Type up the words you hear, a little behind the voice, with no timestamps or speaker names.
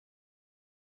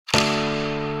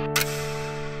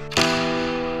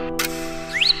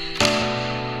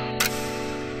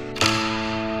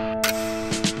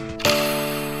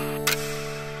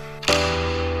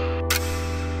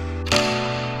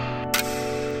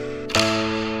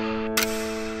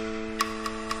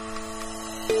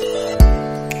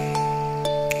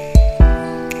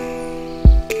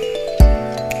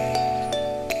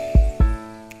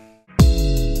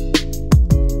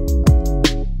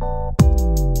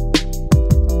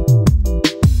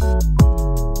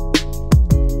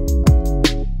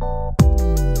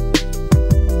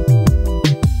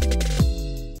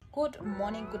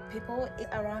good people.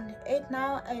 It's around 8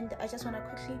 now, and I just want to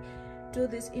quickly do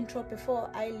this intro before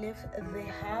I leave the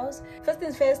house. First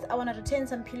things first, I want to return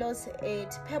some pillows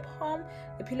at Pep Home.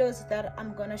 The pillows that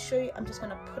I'm gonna show you, I'm just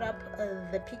gonna put up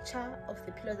the picture of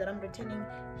the pillows that I'm returning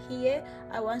here.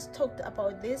 I once talked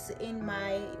about this in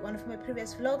one of my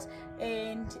previous vlogs,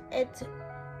 and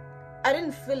I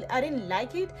didn't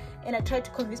like it, and I tried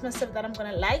to convince myself that I'm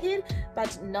gonna like it,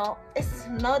 but no, it's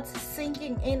not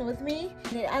sinking in with me.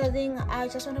 And the other thing, I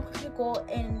just want to quickly go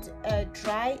and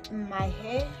dry my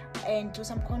hair and do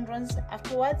some cornrows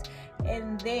afterwards,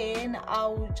 and then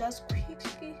I'll just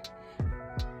quickly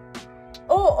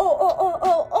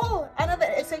another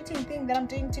exciting thing that I'm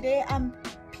doing today, I'm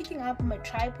picking up my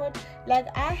tripod. Like,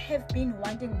 I have been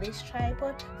wanting this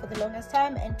tripod for the longest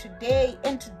time, and today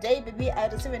baby, I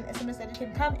received an SMS that you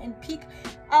can come and pick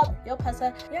up your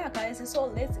parcel. Yeah guys, so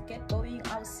let's get going.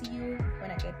 I'll see you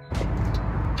when I get back.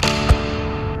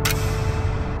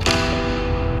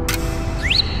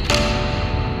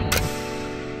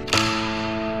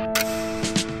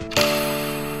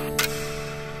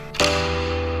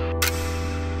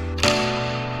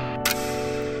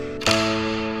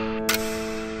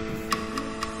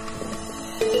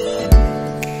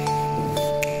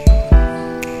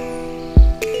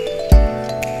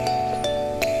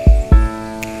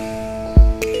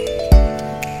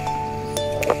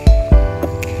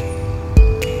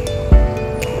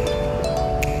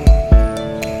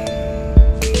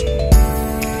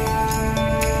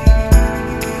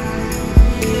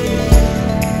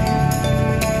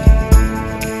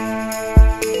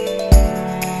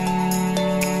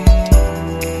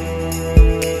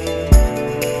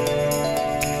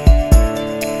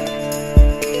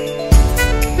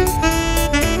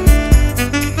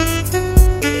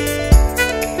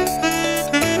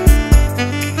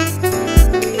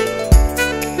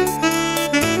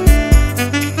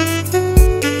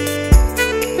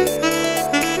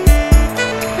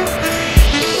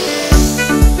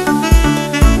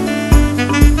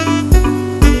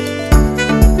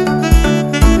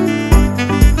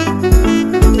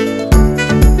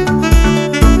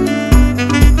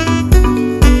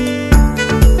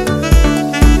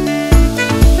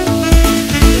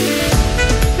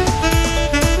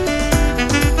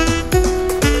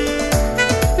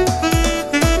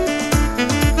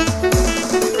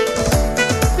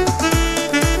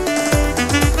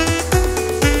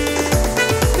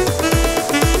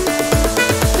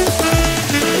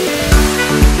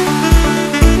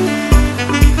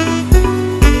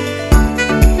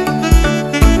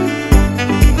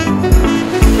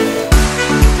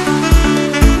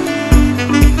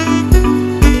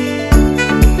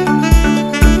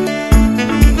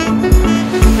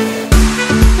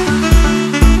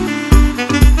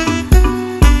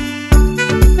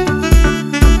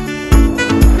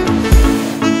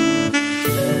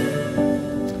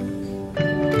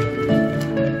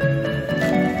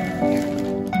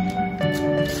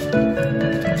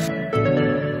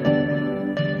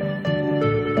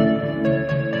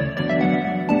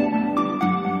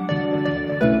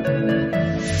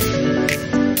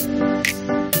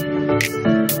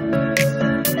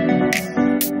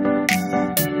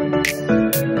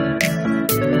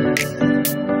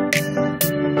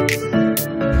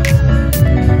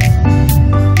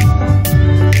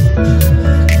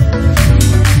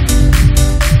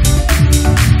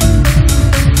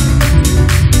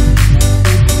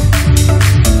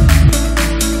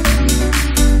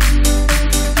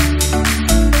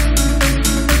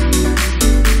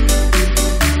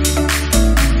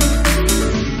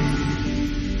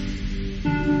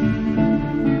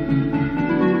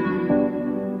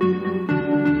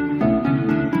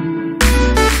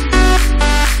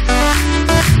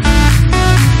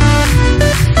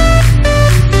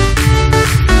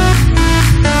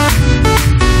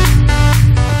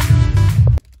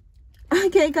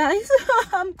 Okay guys,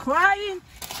 I'm crying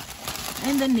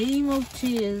in the name of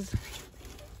tears.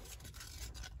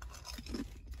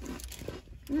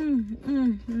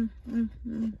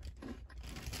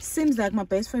 Seems like my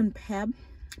best friend Pab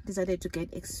decided to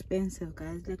get expensive,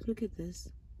 guys. Like, look at this.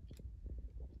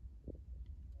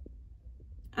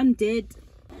 I'm dead.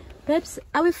 Babs,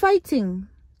 are we fighting?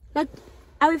 Like,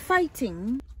 are we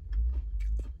fighting?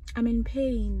 I'm in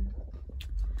pain.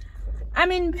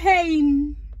 I'm in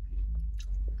pain.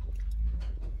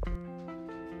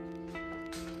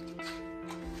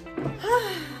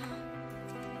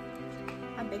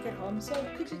 I'm back at home. So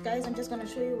quickly guys, I'm just gonna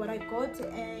show you what I got,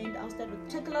 and I'll start with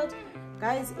Takealot.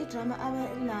 Guys, it drama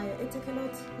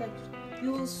Takealot, like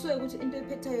you swear which into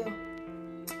petayo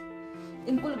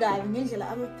in Bulgaria,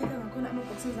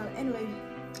 anyway,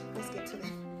 let's get to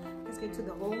that. let's get to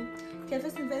the home. Okay,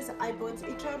 first and first, I bought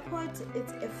a tripod.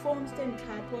 It's a foam stand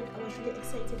tripod. I was really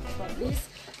excited about this.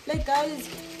 Like guys,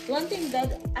 one thing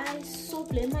that I so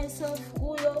blame myself,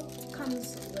 Guyo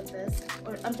comes with this.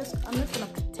 Or I'm not gonna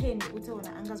pretend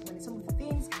some of the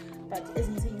things, but as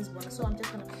you see, so I'm just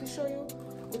gonna quickly show you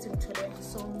what's in today.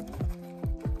 So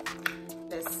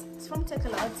this it's from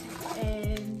Takealot,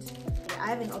 and I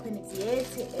haven't opened it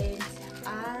yet, and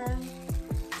I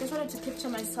just wanted to capture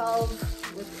myself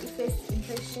with a first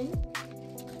impression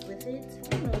with it. I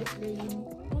don't know what's playing.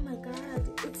 Oh my god,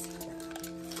 it's,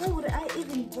 why would I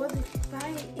even bother buy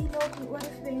it? What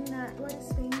is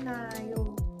playing now?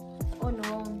 Oh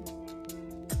no,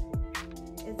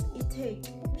 it's e-take,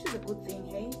 which is a good thing,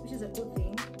 hey, which is a good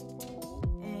thing.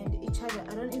 And a charger,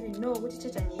 I don't even know which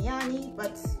charger nyani,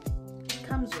 but it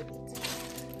comes with it.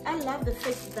 I love the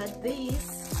fact that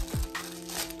this,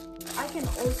 I can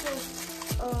also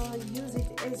use it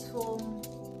as for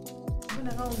when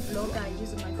I'm on vlogger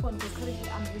using my phone, because currently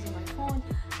I'm using my phone.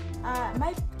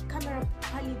 My camera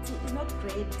quality is not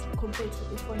great compared to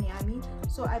the phone yummy,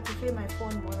 so I prefer my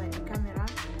phone more than the camera,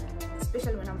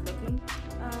 especially when I'm vlogging.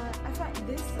 I find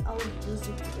this, I will use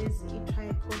it as a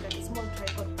tripod, like a small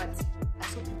tripod, but I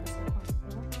saw people say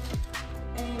comfortable.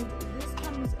 And this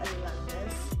comes like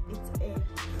this. It's a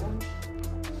phone.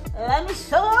 Let me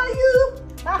show you.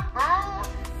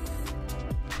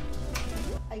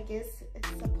 I guess it's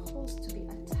supposed to be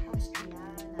attached to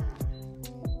Lana.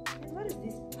 And what is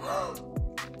this?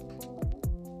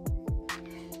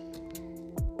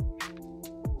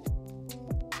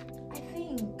 I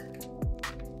think.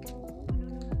 Oh,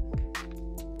 no.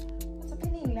 What's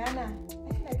happening, Lana?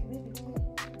 I feel like maybe.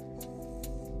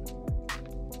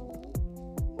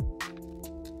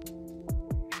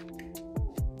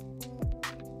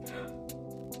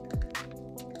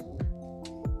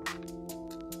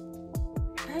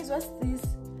 Guys, what's this?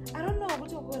 I don't know what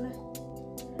you're gonna.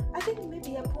 I think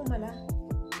maybe a Pumala.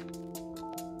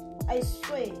 I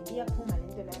swear, yeah, Pumala,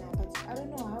 but I don't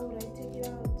know how would I take it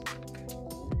out.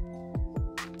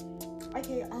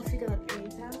 Okay, I'll figure that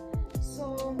later.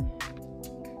 So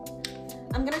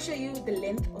I'm gonna show you the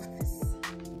length of this.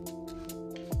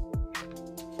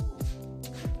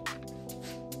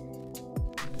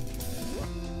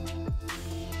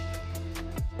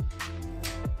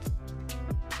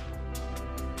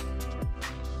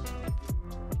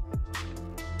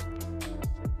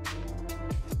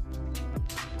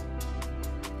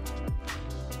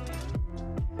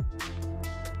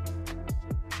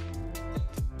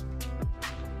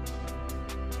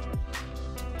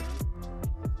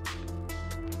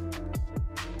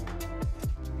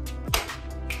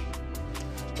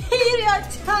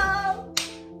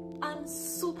 I'm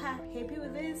super happy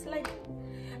with this. Like,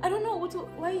 I don't know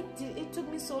why it took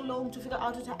me so long to figure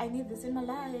out that I need this in my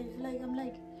life. Like, I'm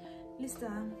like,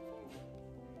 listen.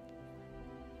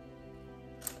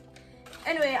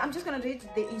 Anyway, I'm just gonna read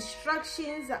the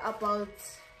instructions about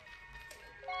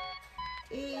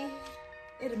a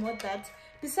remote that.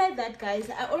 Beside that, guys,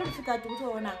 I already figured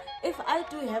out if I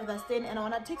do have the stand and I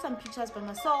wanna take some pictures by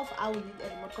myself, I will need a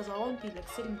remote because I won't be like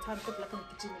sitting time like in the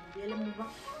kitchen.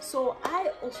 So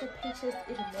I also purchased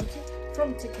a remote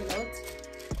from Takealot,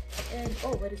 and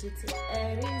oh, what is it?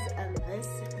 It is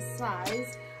this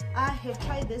size. I have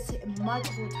tried this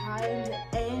multiple times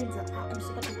and I'm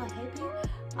super happy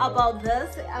about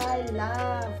this. I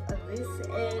love this,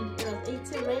 and it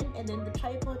was 80 rand, and then the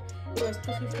tripod, it was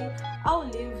 250. I'll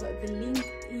leave the link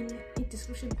in the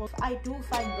description box. I do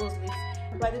find those links.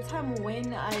 By the time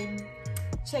when I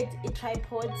checked a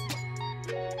tripod,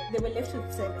 they were left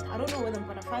with 7. I don't know whether I'm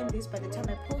gonna find this by the time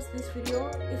I post this video.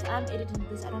 If I'm editing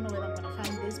this, I don't know whether I'm gonna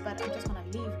find this, but I'm just gonna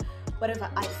leave whatever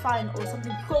I find or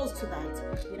something close to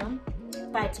that, you know.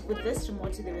 But with this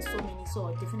remote, there were so many,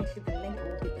 so definitely the link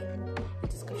will be in the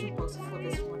description box for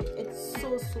this remote. It's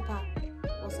so super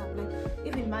awesome. Like,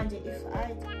 even mind it, if it's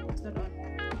not on.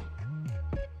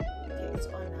 Okay, it's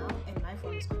on now, and my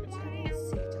phone is going to turn.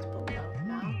 See, it just popped out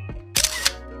now.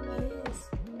 Yes.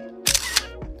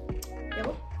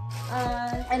 Yep.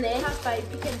 And they have by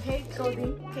PickNPay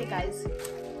clothing. Okay, guys,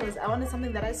 because I wanted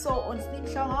something that I saw on Sneak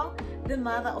Shower, the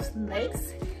mother of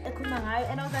snakes, and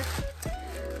I was like,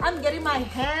 I'm getting my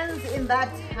hands in that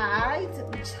tight,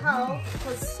 child,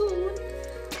 because soon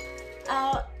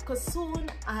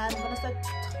I'm gonna start to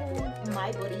tone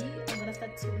my body. I'm gonna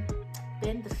start to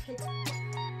bend the fit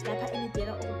like any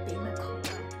better or better,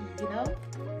 you know.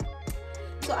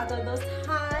 So I got those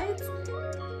tights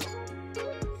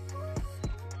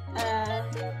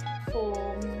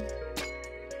for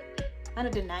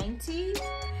 190.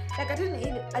 Like, I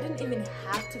didn't even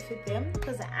have to fit them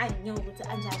because I knew with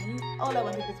Anjani all I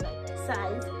wanted is my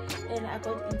size, and I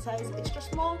got in size extra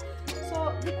small,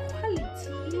 so the quality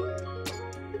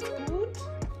is good,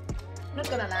 not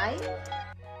gonna lie.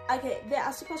 Okay, they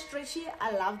are super stretchy.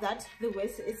 I love that. The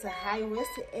waist is a high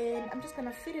waist, and I'm just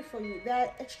gonna fit it for you.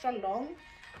 They're extra long.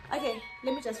 Okay,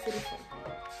 let me just fit it for you.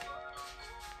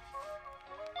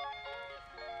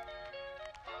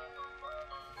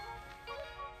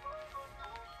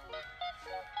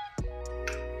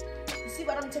 You see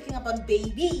what I'm talking about,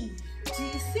 baby? Do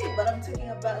you see what I'm talking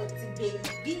about,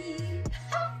 baby?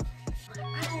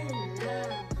 I love this.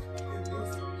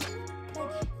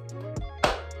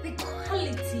 Like,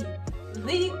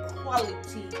 the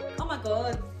quality. Oh my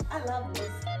god, I love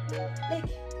this. Like,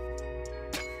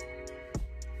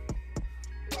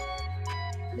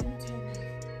 let me turn it.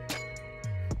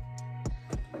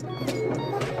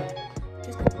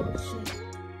 Just a picture.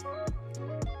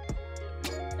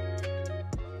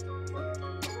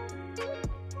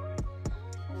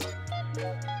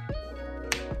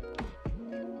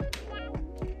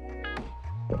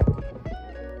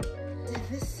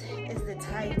 This is the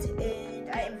tight, and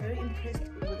I am very impressed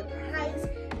with the price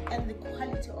and the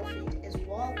quality of it as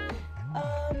well.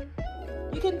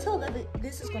 You can tell that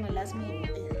this is gonna last me.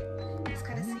 It's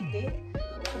kind of there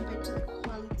compared to the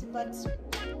quality, but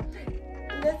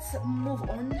let's move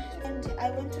on. And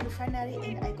I went to Refinery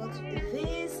and I got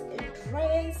this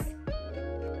dress.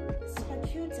 Super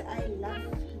cute. I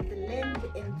love the length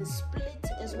and the split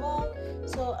as well,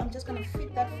 so I'm just gonna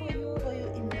fit that for you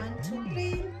in 1, 2,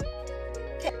 3.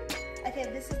 Okay,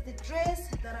 this is the dress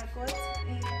that I got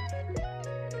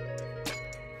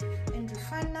in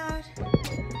Refinery.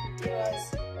 It was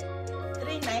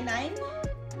 $3.99,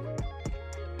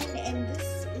 and this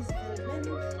is the length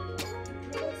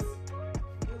dress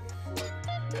with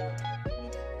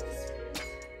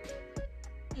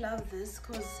I love this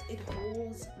because it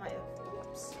holds my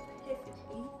boobs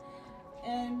perfectly,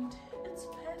 and it's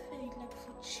perfect like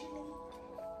for chilling,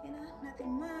 you know,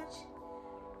 nothing much.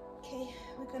 Okay,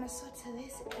 we're gonna sort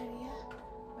this area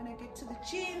when I get to the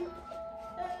gym,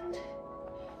 and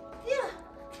yeah,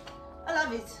 I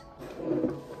love it.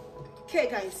 Okay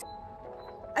guys,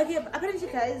 apparently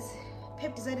guys,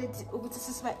 Pep decided this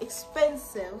is my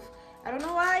expensive. I don't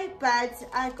know why, but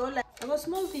I got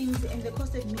small things and they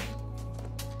costed me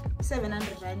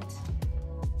 700 rand.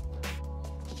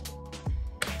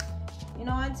 You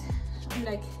know what, I'm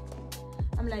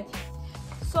like,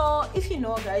 so if you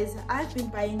know guys, I've been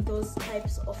buying those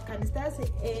types of canisters,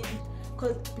 and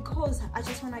because I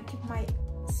just want to keep my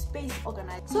space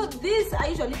organized. So this I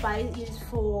usually buy is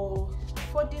for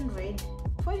 14 rand,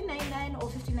 49.9 or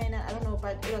 59.9, I don't know,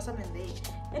 but it was something there.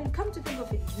 And come to think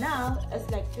of it, now it's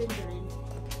like 20 rand,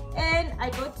 and I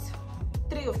got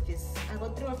 3 of this.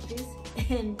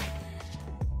 And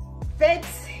but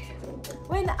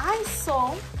when I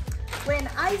saw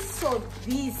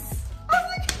this, I was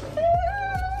like,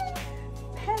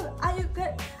 hell,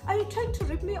 are you trying to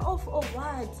rip me off or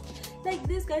what? Like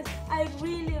this guys, I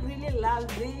really love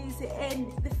this,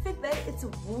 and the fact that it's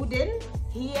wooden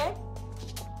here,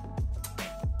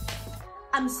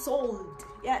 I'm sold.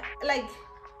 Yeah, like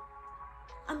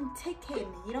I'm taken,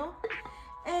 you know.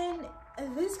 And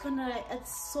this corner,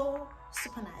 it's so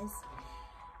super nice.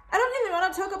 I don't even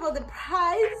want to talk about the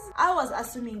price. I was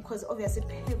assuming, because obviously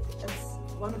Pep is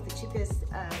one of the cheapest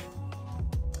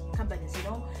companies, you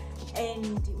know,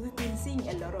 and we've been seeing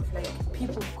a lot of like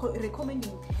people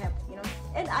recommending Pep, you know,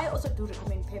 and I also do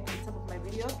recommend Pep in some of my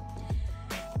videos.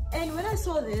 And when I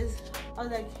saw this, I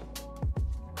was like,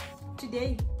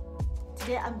 today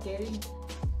I'm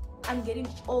getting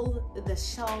all the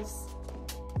shelves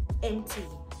empty,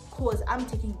 because I'm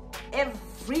taking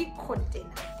every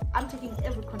container. I'm taking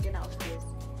every container of this.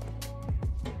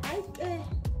 I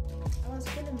was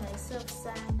feeling myself,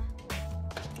 son.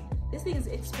 This thing is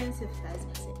expensive, guys,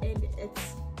 and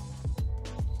it's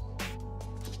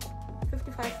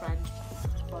 55 rand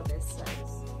for this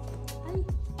size.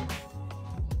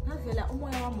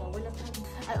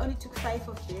 I only took 5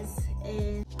 of this,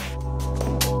 and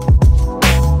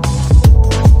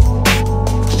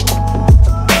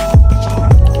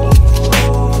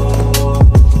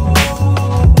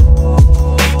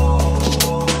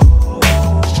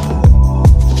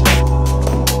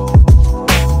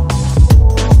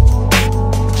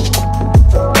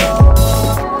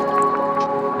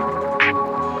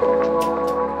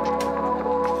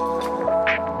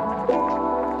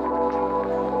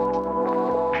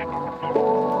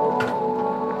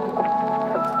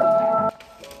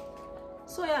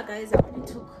guys, I only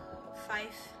took 5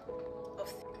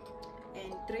 of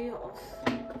and 3 of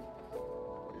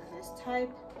this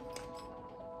type,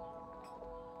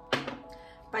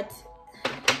 but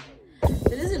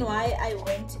The reason why I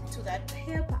went to that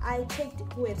Pep, I checked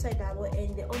website double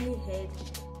and they only had,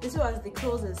 this was the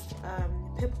closest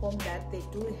Pep home that they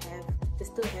do have. They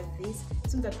still have this.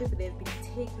 It seems that people, they've been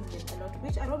taking them a lot,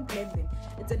 which I don't blame them.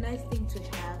 It's a nice thing to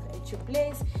have at your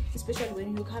place, especially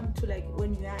when you come to, like,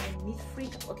 when you are a meat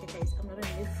freak. Okay guys, I'm not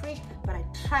a meat freak, but I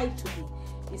try to be,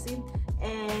 you see,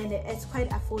 and it's quite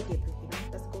affordable, you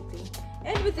know, that's the good thing.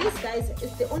 And with these guys,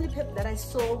 it's the only Pep that I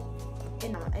saw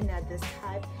in this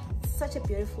type. It's such a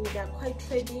beautiful, they're quite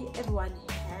trendy, everyone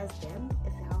has them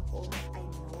at their home, I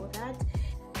know that.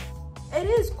 It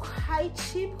is quite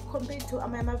cheap compared to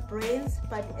my brands,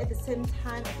 but at the same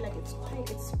time I feel like it's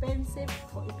quite expensive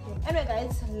for a Pep. Anyway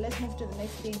guys, let's move to the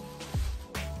next thing.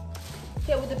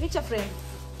 Okay, with the picture frame,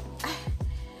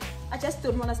 I just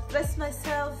don't want to stress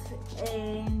myself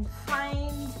and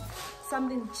find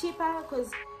something cheaper because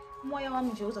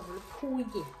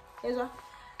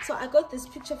so I got this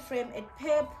picture frame at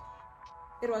Pep.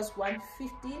 It was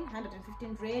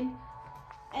 115 rand,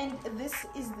 and this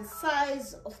is the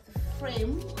size of the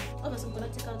frame. Obviously I'm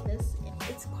gonna take out this.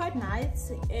 It's quite nice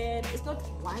and it's not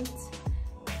white,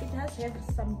 it does have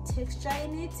some texture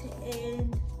in it,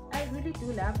 and I really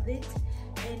do love it.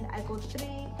 And I got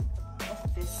 3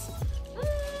 of this.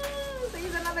 There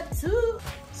is another 2.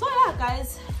 So yeah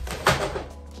guys,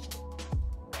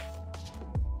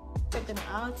 check them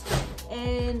out.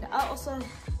 And I also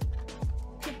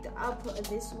picked up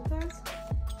these hookers,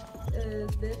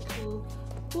 to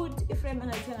put a frame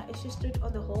and antenna issue straight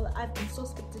on the whole. I've been so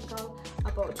skeptical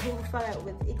about fire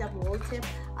with a double wall tape.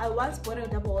 I once bought a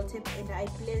double wall tape and I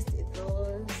placed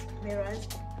those mirrors,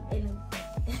 and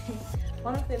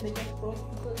one of them they just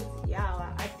broke because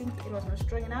yeah, I think it was not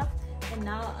strong enough, and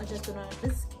now I just don't want to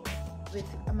risk with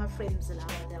my frames now.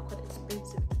 They are quite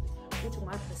expensive, which I'm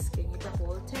not risking a double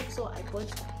wall tape. So I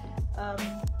bought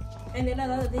and then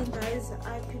another thing guys,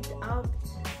 I picked out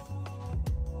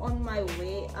on my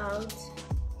way out,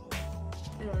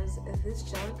 it was this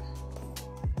jug.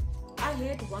 I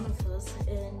had one of those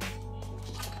and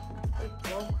it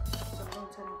broke a long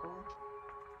time ago.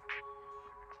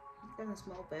 It doesn't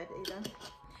smell bad either.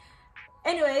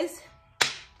 Anyways,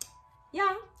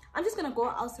 yeah, I'm just gonna go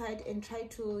outside and try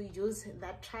to use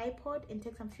that tripod and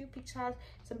take some few pictures,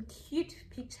 some cute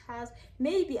pictures.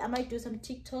 Maybe I might do some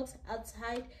TikToks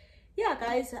outside. Yeah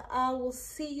guys, I will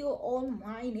see you on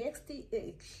my next clip.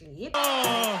 He ain't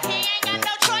got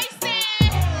no choice then.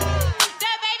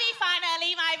 The baby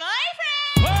finally my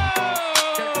boyfriend.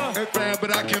 Hey fam,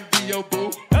 but I can be your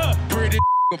boo. Pretty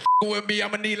with me,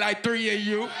 I'ma need like 3 of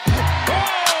you.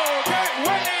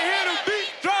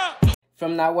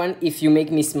 From now on, if you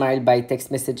make me smile by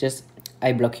text messages,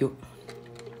 I block you.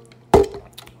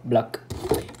 Block.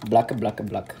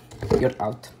 You're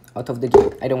out of the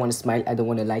game. I don't want to smile. I don't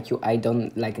want to like you. I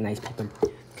don't like nice people.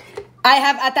 I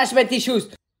have attachment issues.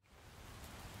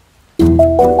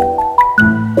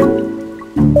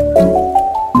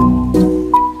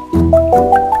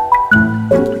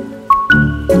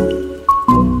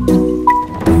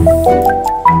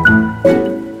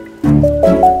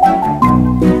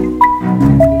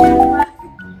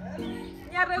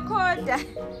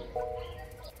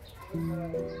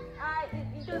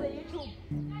 Into the YouTube.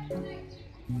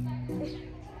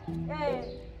 Hey.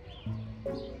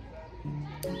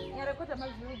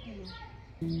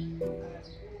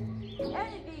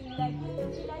 Anything like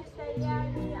lifestyle,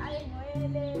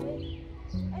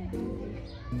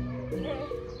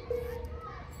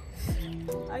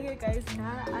 okay guys,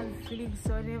 now I'm feeling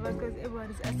so nervous because everyone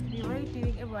is asking me what are you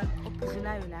doing. Everyone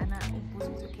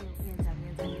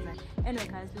anyway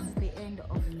guys, this is the end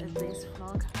of this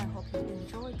vlog. I hope you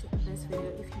enjoyed this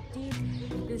video. If you did,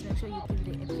 please make sure you give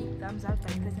it a big thumbs up by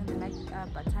pressing the like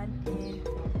button.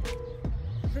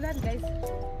 And for that guys,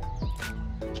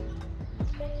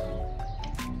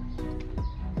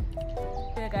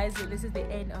 yeah guys, this is the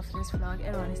end of this vlog.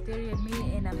 Everyone is staring at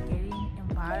me and I'm getting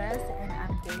embarrassed and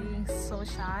I'm getting so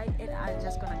shy, and I'm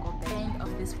just gonna go back. End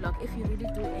of this vlog. If you really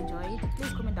do enjoy it,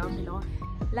 please comment down below,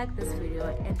 like this video,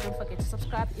 and don't forget to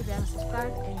subscribe if you haven't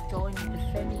subscribed, and join the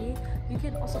family. You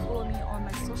can also follow me on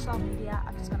my social media.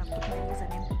 I'm just gonna put my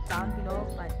username down below,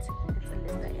 but it's a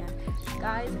list I am.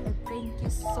 Guys, thank you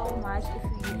so much if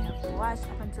you have watched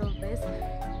up until this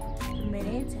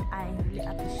minute. I really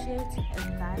appreciate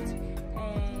that,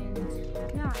 and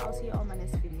yeah, I'll see you on my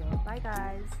next video. Bye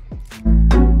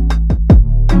guys.